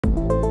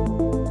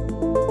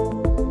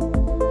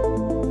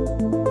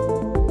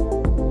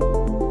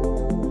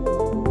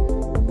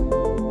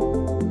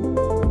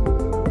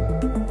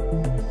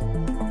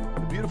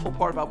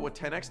part about what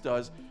 10X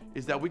does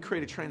is that we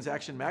create a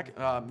transaction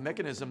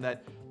mechanism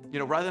that,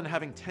 rather than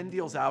having 10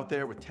 deals out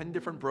there with 10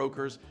 different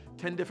brokers,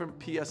 10 different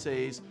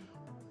PSAs,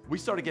 we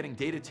started getting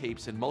data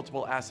tapes and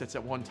multiple assets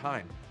at one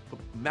time. But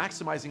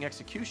maximizing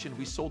execution,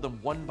 we sold them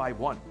one by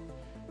one.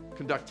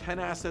 Conduct 10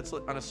 assets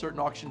on a certain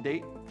auction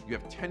date, you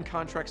have 10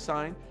 contracts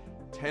signed,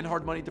 10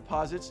 hard money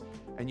deposits,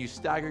 and you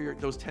stagger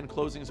those 10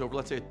 closings over,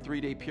 let's say, a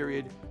 3-day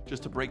period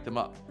just to break them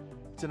up.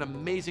 It's an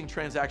amazing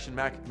transaction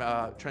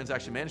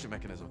management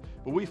mechanism.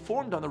 But we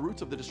formed on the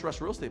roots of the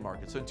distressed real estate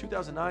market. So in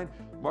 2009,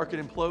 market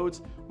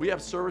implodes. We have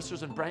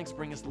servicers and banks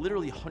bring us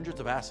literally hundreds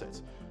of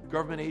assets.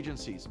 Government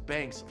agencies,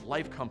 banks,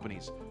 life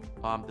companies,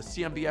 the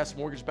CMBS,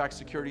 mortgage-backed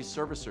securities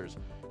servicers,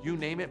 you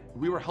name it,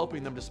 we were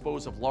helping them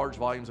dispose of large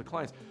volumes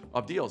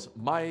of deals.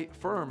 My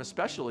firm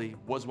especially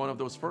was one of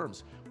those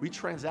firms. I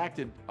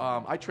transacted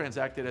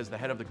as the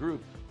head of the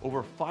group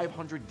over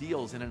 500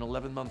 deals in an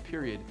 11-month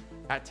period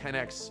at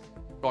 10X,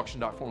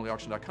 formerly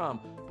auction.com,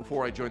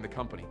 before I joined the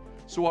company.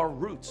 So our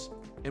roots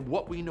and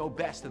what we know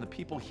best, and the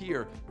people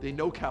here, they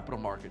know capital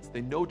markets, they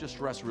know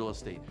distressed real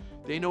estate,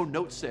 they know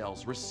note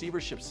sales,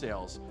 receivership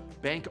sales,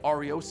 bank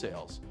REO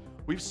sales.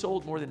 We've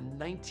sold more than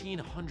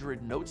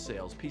 1,900 note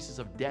sales, pieces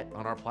of debt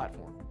on our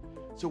platform.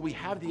 So we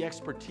have the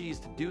expertise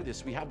to do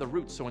this. We have the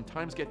roots. So when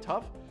times get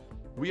tough,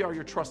 we are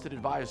your trusted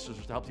advisors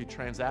to help you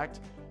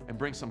transact and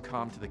bring some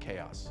calm to the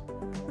chaos.